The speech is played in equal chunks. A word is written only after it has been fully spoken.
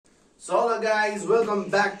So hello guys, welcome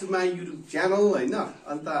back to my YouTube channel हैन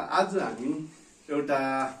अन्त आज हामी एउटा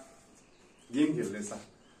गेम खेल्दैछ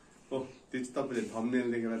हो त्यो चाहिँ तपाईले थम्बनेल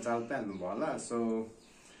देखेर चाल पाइहाल्नु भयो होला सो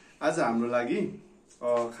आज हाम्रो लागि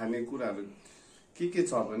खाने कुराहरु के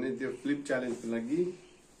छ भने त्यो फ्लिप च्यालेन्जको लागि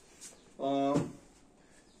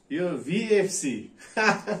यो VFC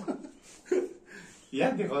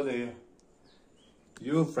याद देखाउँछ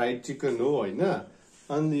यो फ्राइड चिकन हो हैन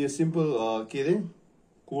अनि यो सिम्पल के रे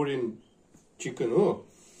कोरियन चिकन हो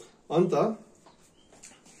अन्त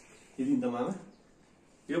हेरिन त मामा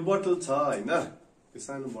यो बोतल छ हैन यो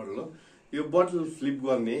सानो बोतल हो यो बोतल फ्लिप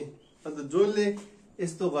गर्ने अन्त जसले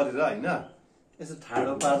यस्तो गरेर हैन यसो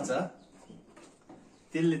ठाडो पार्छ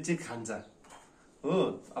त्यसले चाहिँ खान्छ हो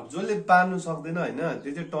अब जसले पार्नु सक्दैन हैन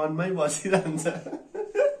त्यो चाहिँ टर्नमै बसिरहन्छ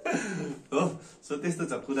हो सो त्यस्तो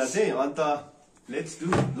छ कुरा चाहिँ अन्त लेट्स डु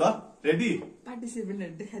ल रेडी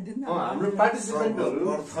पार्टिसिपेन्टहरु देखाइदिनु हाम्रो पार्टिसिपेन्टहरु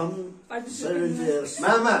प्रथम 7 इयर्स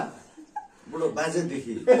मामा बुढो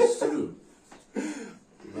बाजेदेखि सुरु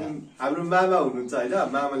हाम्रो मामा हुनुहुन्छ हैन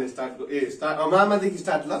मामाले स्टार्ट मामादेखि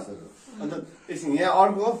स्टार्ट ल अन्त एकछिन यहाँ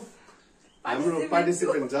अर्को हाम्रो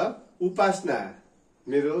पार्टिसिपेन्ट छ उपासना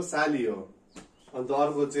मेरो साली हो अन्त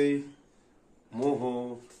अर्को चाहिँ म हो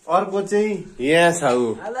अर्को चाहिँ यहाँ छ उ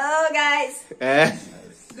हेलो गाइस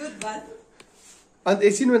गुड बात अन्त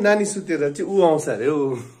एकछिनमा नानी सुतेर चाहिँ ऊ आउँछ अरे ऊ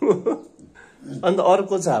अन्त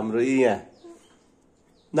अर्को छ हाम्रो यहाँ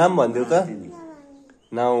नाम भनिदेऊ त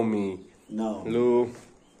नाओमी लु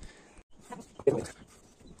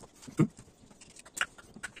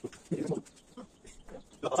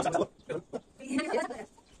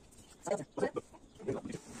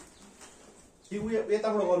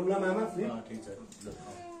यताबाट गरौँ ल मामा फ्लिप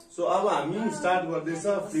सो अब हामी स्टार्ट गर्दैछ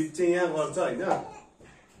फ्लिप चाहिँ यहाँ गर्छ हैन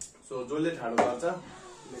सो जसले ठाडो गर्छ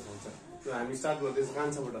त्यसले खान्छ सो हामी स्टार्ट गर्दैछ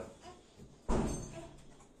कान्छाबाट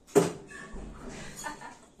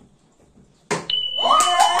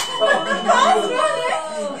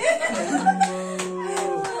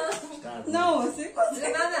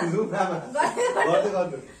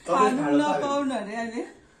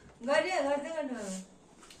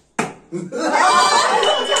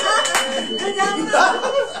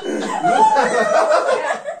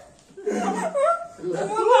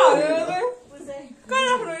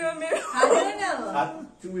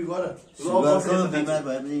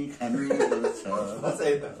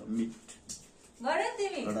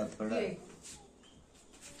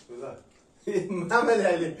मामाले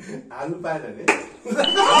अहिले हाल्नु पाएन नि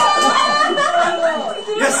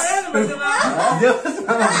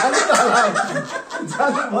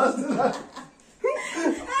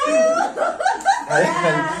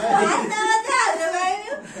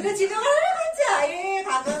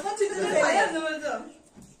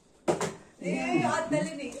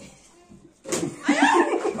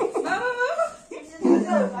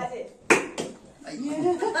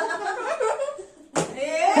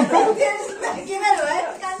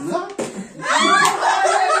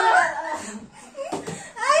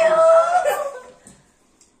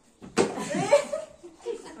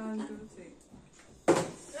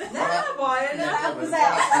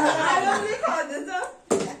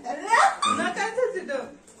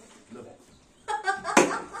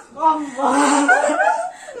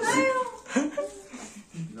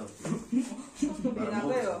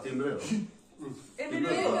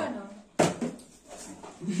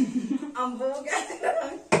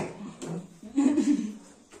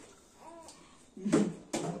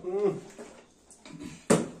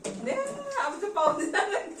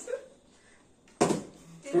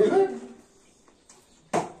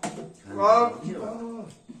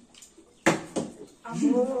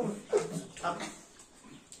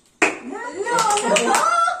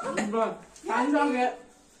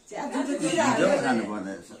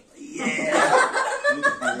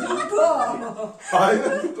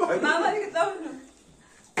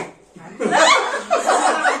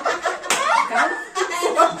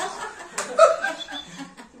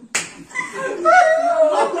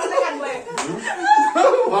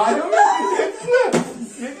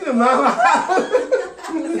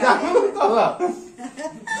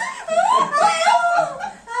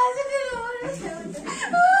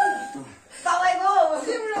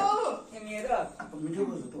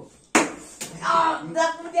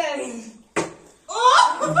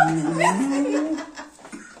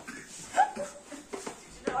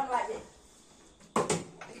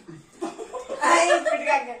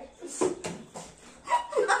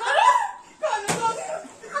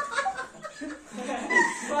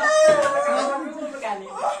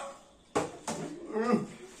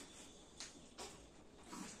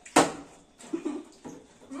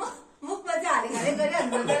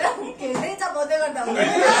खेल्दै चपाउँदै गर्दा हुँदैन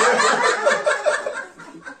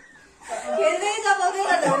खेल्दै चपाउँदै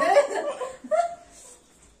गर्दा हुँदैन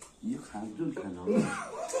यो खान्छु खानु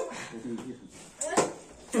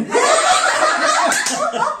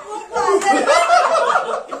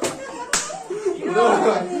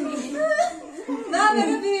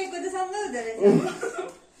मेरो बिहेको त सम्झौ हुँदो रहेछ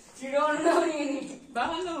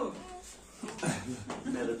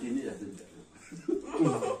मेरो तिनी जस्तो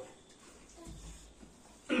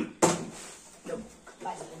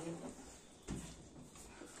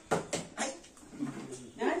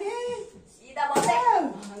सिधा बस्दै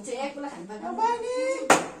मान्छे एक बेला खानु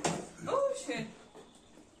पाएको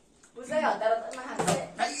उसै हतार हतारमा खान्छ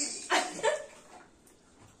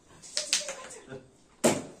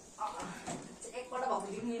एकपल्ट भएको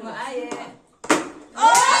दिन आए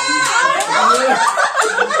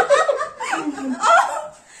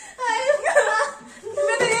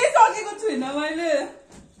मैले यही सकेको छुइनँ मैले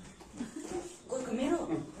कसको मेरो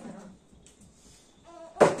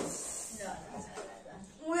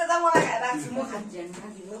उयो त मलाई खाएर राख्छु म खान्छु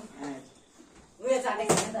उयो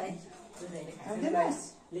चालेको छैन त है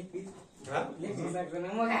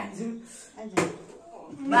म खान्छु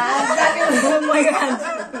मैले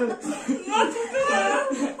खान्छु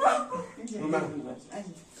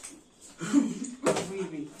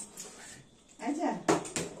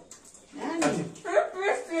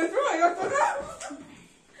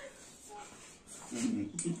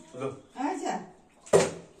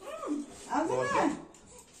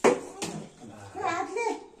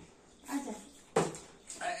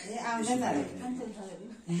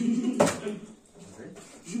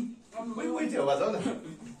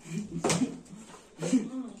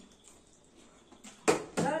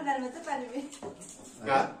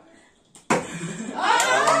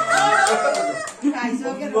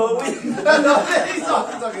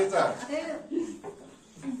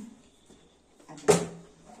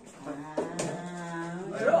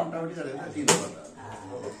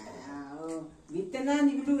भित्र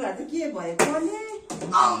नानीको लुगाहरू त के भयो पर्ने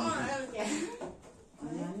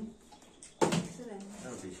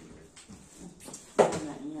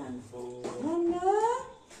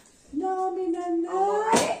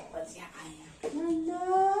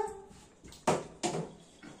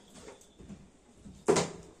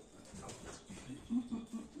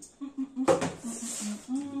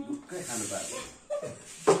खानु पाएको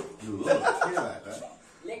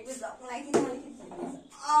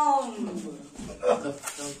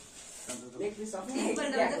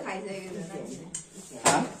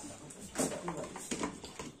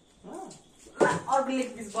अर्को लेग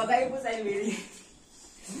पिस बधाई बुझाइ फेरि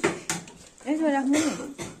यसमा राख्नु नि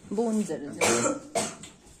बोन्सहरू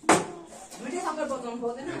दुइटै सँगै बजाउनु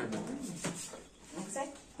पाउँदैन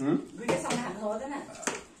दुइटै सँगै खानु पाउँदैन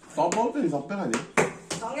सबै सबै खाने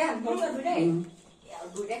सँगै खानु पाउँछ दुइटै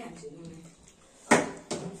दुइटै खान्छु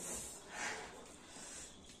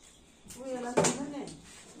उयोलाई खान्छ नि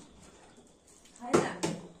खाएन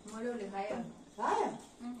मजाले खायो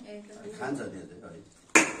खान्छ त्यो चाहिँ अलिक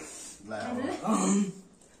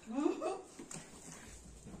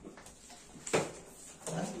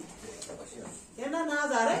हेर्न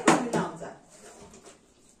नझारै कति आउँछ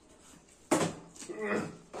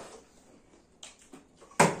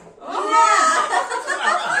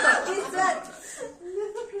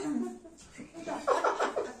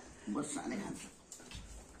बस सानै खान्छ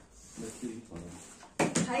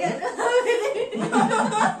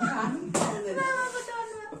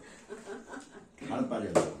खानु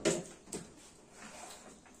पर्यो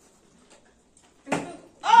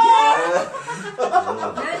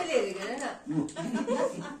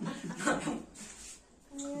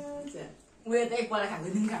उयो त एकपल्ट खाएको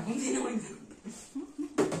दिन खाएको थिएन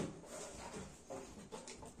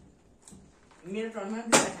मेरो टर्नमा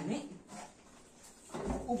दुईवटा खाने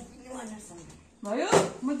उफ्रिने अनुहारसँग भयो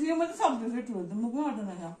म त्यो मात्रै सक्दैछु ठुलो त म कहाँ अट्दैन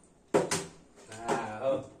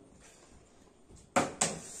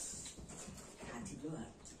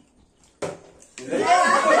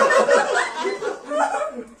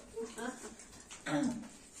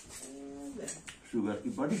सुगर कि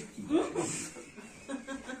बडी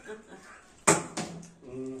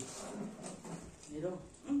मेरो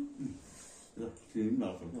चिनी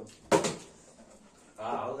नपर्छ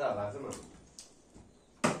हल्का लाग्छ न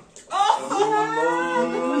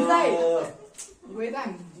गयो त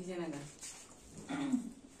हामी दुईजना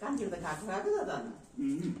कान्छी त खाएको खाएको त त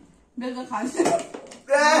बेलुका खान्छ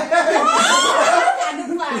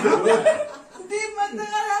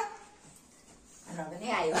पनि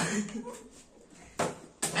आयो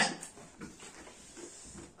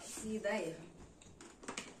सिधा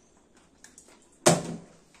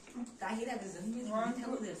ताकिरहेको छ नि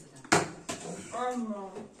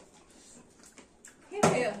के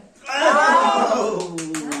भयो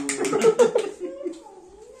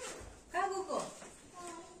कहाँ गएको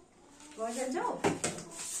घर जान्छौ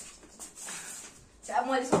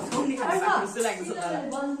मैले सघाउने जस्तो लागेको छ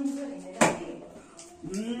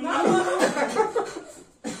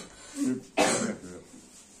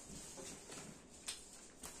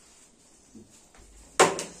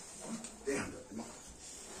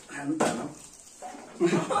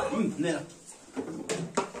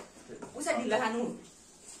उसा ढिलो खानु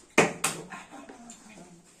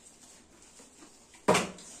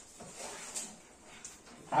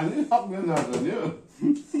हामी सक्दैन नि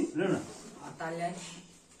हतारले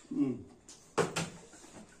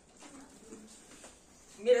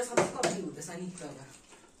मेरो सबै कपी हुँदैछ नि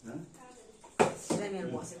सिधा मेरो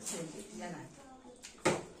बसेको छ एकजना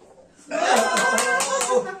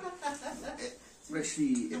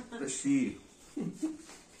Expressie.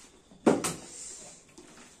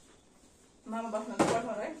 Mama basta na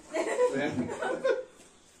porta, right?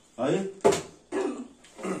 Aí?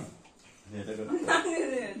 Nee, dat kan.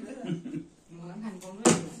 मलाई खानु पाउनु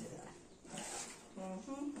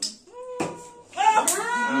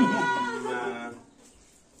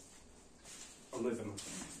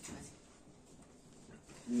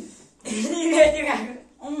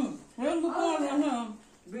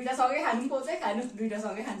दुईटा सँगै खानु पाउँछ खानु दुईटा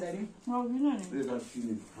सँगै खान्छ नि Dit dat zie je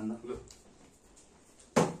handig.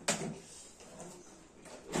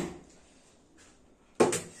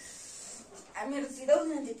 मेरो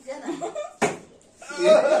सिधाउँदैन त्यतिजना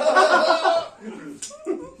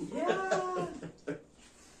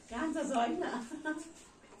कान्छ छैन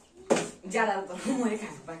ज्यादा त मैले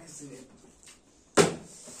खानु पाएको छु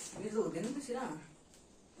मेरो हुँदैन त सिधा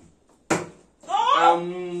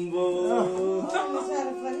आम्बो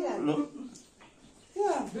Lo.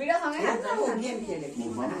 दुईटा सँगै खान्छ गेम खेलेको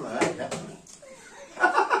Moet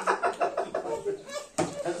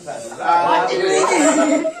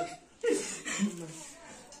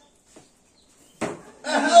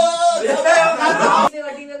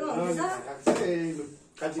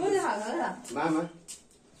man lah ya. Mama.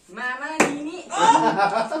 मामा निनी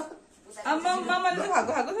मामाले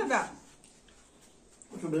खाएको छ त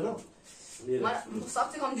Sudah.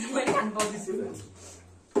 सबसे कम्ती मैले खानु पाउँदैछु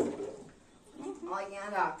यहाँ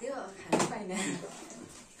भएको थियो खानु पाइनँ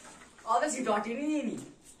अझ छिटो हटिनु नि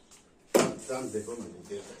Sam dekor mana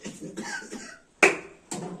dia.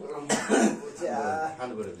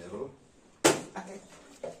 Hand berenang.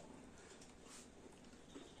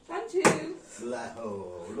 Thank you. Lah,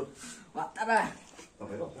 oh, lo. तर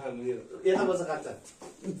Apa itu? यता बस्छ काट्छ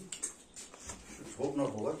Hope not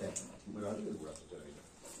hoga क्या? Berarti itu kurang secara itu.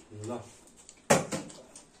 ल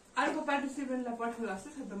अर्को पार्टिसिपेन्टलाई पठाउनु लाग्छ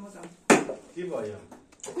त म जाऊँ के भयो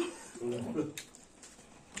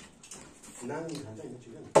नानी खान्छ नि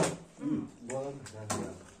चिकन बोलाउनु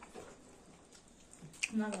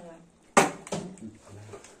नानी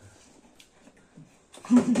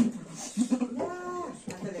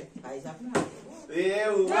खाइसक्नु ए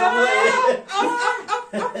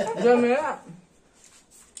जमेर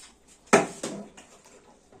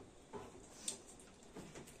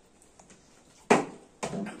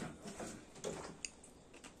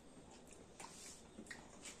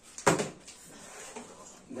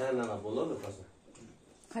ना बोलो न कसो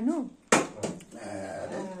खानु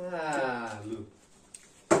लु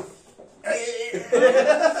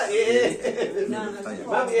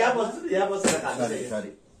माम यहाँ बसेर खान्छ Cari,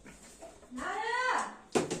 cari.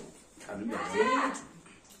 Kami biasa.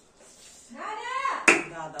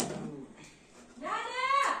 दादा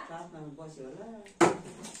रातमा बस्यो होला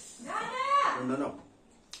No, no.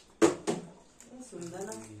 सुन्दैन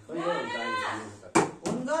खै यो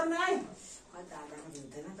फोन गर्नु है दादा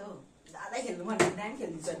हुँदैन त हौ दादा खेल्नु भने दाम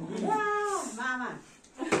खेल्नु छ नि मामा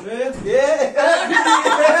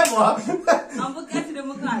अब क्यातिर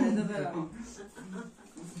मुख हालेर त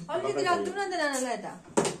अलिकति राख्नु न त नानालाई त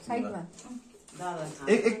साइडमा दादा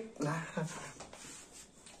एक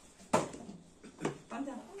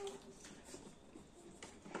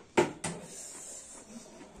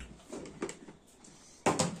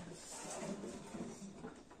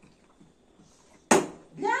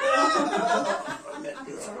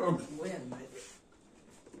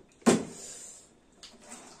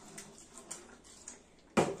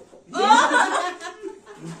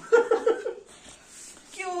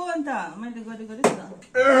के हो अन्त मैले गरेको त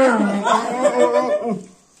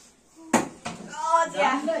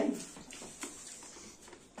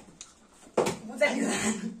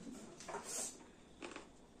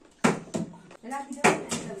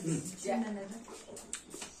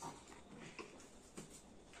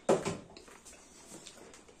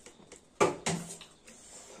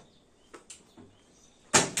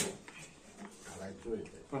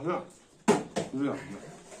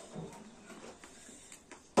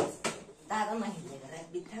दादामा हिँडेको र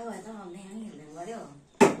बित्था भएछ आउने हिँड्नु पर्यो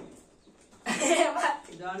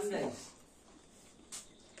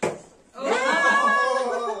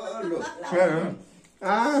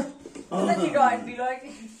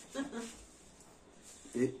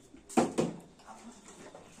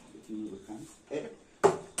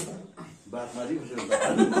बात मारी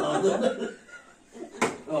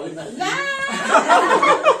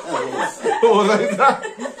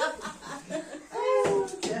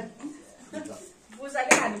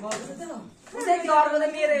पुसाले खानु पर्छ त पुसाइ डरको त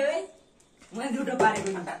मेरो है मैले झुटो पारेको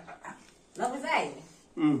नि ल पुसाइ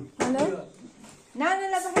हेलो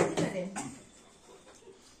नानालाई पठाइदिनु अरे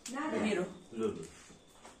मेरो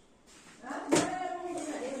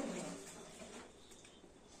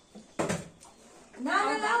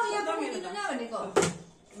नानालाई आऊ यहाँ पठाइदिनु न भनेको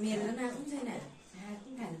मेरो त नाच्नु छैन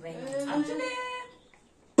खानु पाइँदैन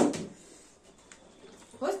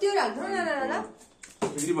होस् त्यो राख्नु नानालाई ल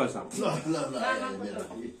Ini basah. ल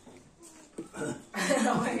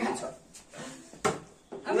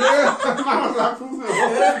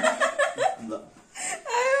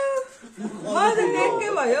नेक्कै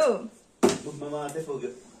भयो मात्रै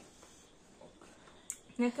पुग्यो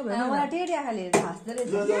नेक्कै भयो मलाई टेढी आँखाले हेरेर हाँस्दो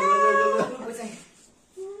रहेछ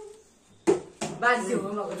बाजे हो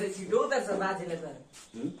मको त छिटो उतार्छ बाजेले त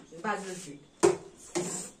बाजेले छिटो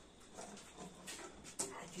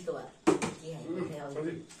छिटो भयो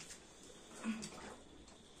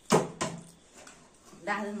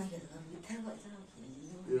दादामा हेरेर बित्था भएछ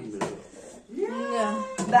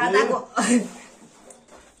दादाको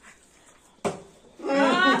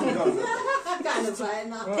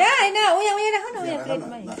त्यहाँ होइन उयो उयो राख न उयो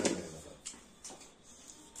प्लेटमा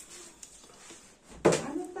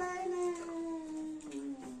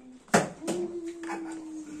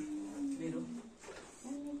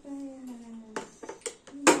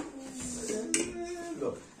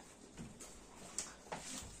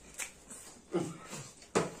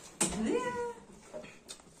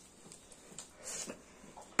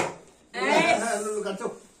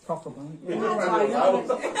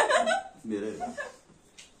मेरै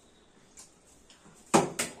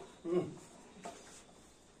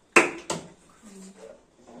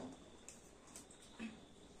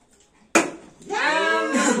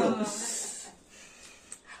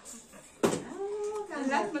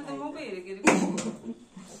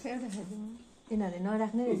तिनीहरूले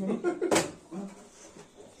नराख्ने रहेछ नि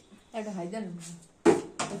एउटा खाइदिनु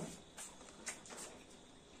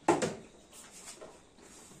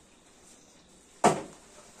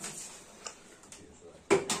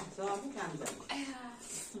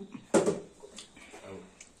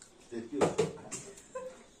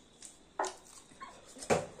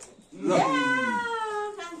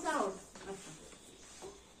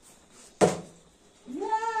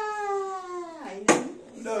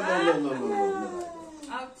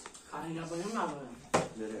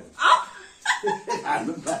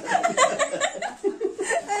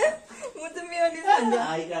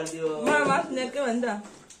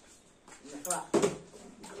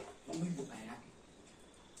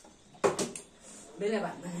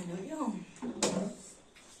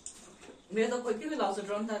मेरो त कोही के लाउँछ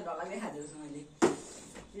ड्रम त डरलाग्दै खाँदैछु मैले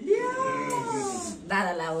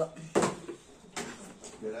दादालाई अब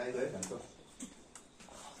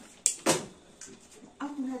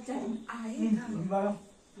आफ्नो चाहिँ आए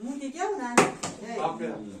मुटे क्या हो नानी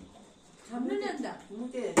छाम्नु नि अन्त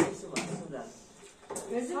मुटे त्यसो भयो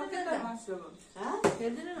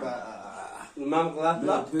हेर्दैन न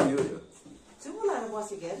चुप लाएर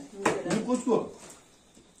बसेको हेर कसको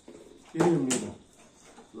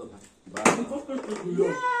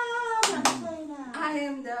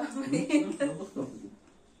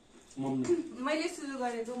मैले सुरु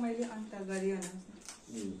गरेको मैले अन्त गरेँ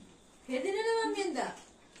हेर्दैन न मम्मी अन्त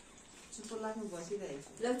चुप लाग्नु बसिरहेको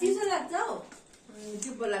ल चिसो लाग्छ हौ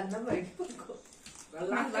चुप लाग्न भयो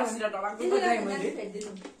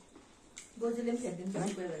बोजूले पनि फेरिदिनु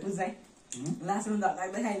लास्टमा डर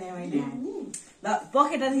लाग्दै खाइनँ मैले ल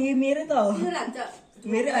पखेटा त यो मेरो त हो लाग्छ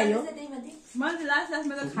मेरो आयो मैले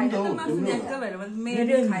लास्टमा त खाइनँ त मासु ल्याएको भएर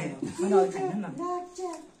मेरो खाएँ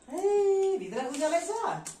भित्र उज्यालै छ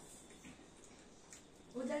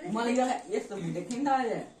मलाई यस्तो भिडियो थिएँ नि त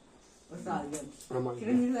अहिले कस्तो हाल्यो किन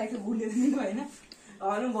मिल्नु लाग्छ भुलेर नि होइन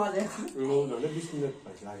अरू बजेको 20 मिनट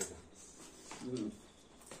लाग्यो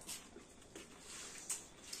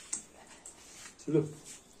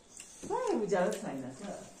उज्यालो छैन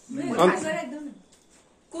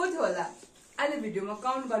को थियो होला अहिले भिडियोमा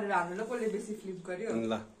काउन्ट गरेर हाम्रो कसले बेसी फ्लिप गर्यो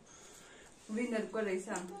ल विनर को रहेछ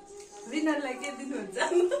विनरलाई के दिनुहुन्छ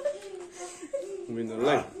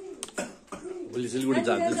विनरलाई भोलि सिलगढी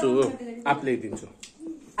जाँदैछु आफूले दिन्छु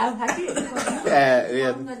अब खासि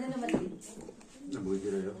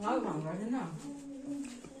भोगिरह्यो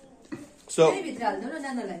सो भित्र हाल्नु न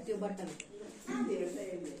नानालाई त्यो बट्टल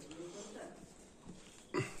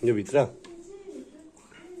यो भित्र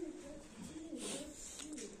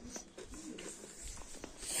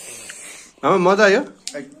आमा मजा आयो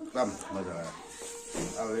एकदम मजा आयो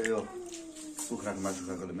अब यो कुखुराको मासु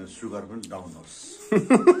खाएकोले मेरो सुगर पनि डाउन होस्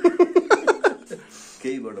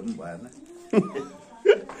केहीबाट पनि भएन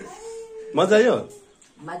मजा आयो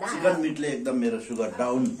चिकन मिटले एकदम मेरो सुगर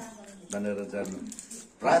डाउन भनेर जानु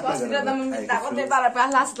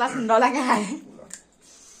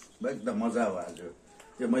एकदम मजा हो आज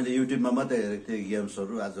यो मैले युट्युबमा मात्रै हेरेको थिएँ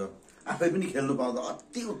गेम्सहरू आज आफै पनि खेल्नु पाउँदा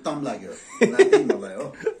अति उत्तम लाग्यो मलाई हो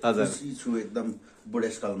खुसी छु एकदम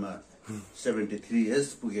बुढेसकालमा 73 इयर्स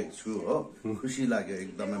पुगेको छु हो खुसी लाग्यो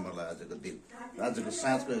एकदमै मलाई आजको दिन आजको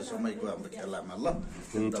साँझको समयको हाम्रो खेलामा ल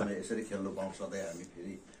एकदमै यसरी खेल्नु पाउँ सधैँ हामी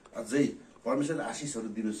फेरि अझै परमेश्वरले आशिषहरू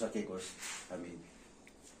दिनु सकेको होस् हामी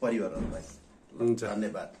परिवारहरूलाई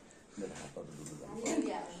धन्यवाद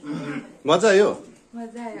मजा आयो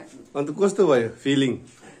मजा आयो अन्त कस्तो भयो फिलिङ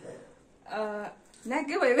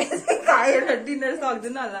नाकै भयो खाएर डिनर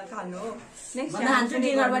सक्दैन होला खानु हो नेक्स्ट खान्छु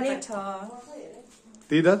डिनर पनि छ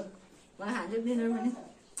त्यही त खान्छु डिनर पनि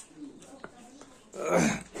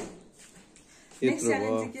नेक्स्ट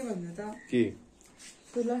च्यालेन्ज चाहिँ के भन्नु त के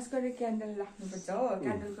त्यो लस्करे क्यान्डल राख्नुपर्छ हो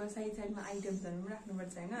क्यान्डलको साइड साइडमा आइटम्सहरू पनि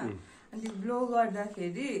राख्नुपर्छ होइन अनि त्यो ब्लो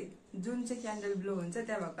गर्दाखेरि जुन चाहिँ क्यान्डल ब्लो हुन्छ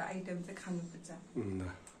त्यहाँ भएको आइटम चाहिँ खानुपर्छ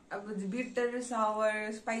अब बिटर सावर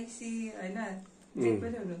स्पाइसी होइन जे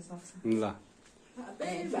पनि हुनसक्छ ल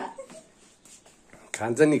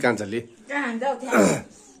खान्छ नि कान्छाले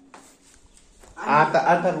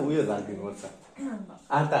आटाको उयो राखिदिनुपर्छ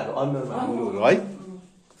आटाहरू अनुहारमा हाल्नुहरू है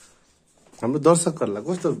हाम्रो दर्शकहरूलाई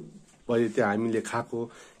कस्तो भयो त्यो हामीले खाएको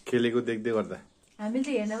खेलेको देख्दै गर्दा हामीले त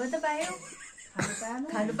हेर्न मात्रै पायौँ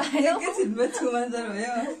खानु पाएनौँ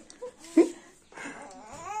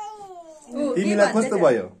तिमीलाई कस्तो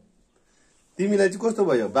भयो तिमीलाई चाहिँ कस्तो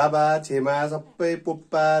भयो बाबा छेमा सबै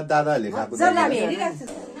पोप्पा दादाहरूले खाएको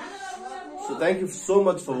so thank you so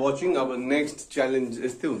much for watching अब नेक्स्ट च्यालेन्ज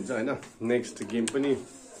यस्तै हुन्छ होइन नेक्स्ट गेम पनि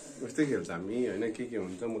यस्तै खेल्छ हामी होइन के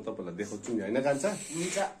हुन्छ म तपाईँलाई देखाउँछु नि होइन कान्छ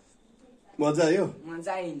मजा आयो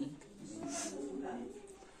मजा आयो नि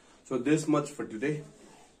so this much for today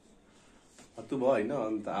हत्तु भयो होइन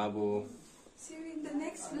अन्त अब See you in the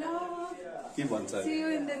next vlog. के भन्छ See you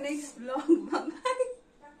in the next vlog. Bye.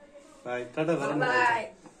 By Tata गरौँ न Bye.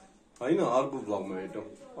 होइन अर्को भ्लगमा भेटौँ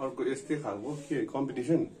अर्को यस्तै खालको के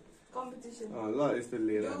कम्पिटिसन Competition. ल यस्तो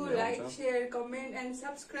लिएर Do हामी like, आउँछ share, comment and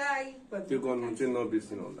subscribe. त्यो गर्नु चाहिँ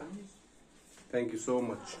नबिर्सिनु होला थ्याङ्क यू सो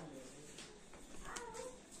मच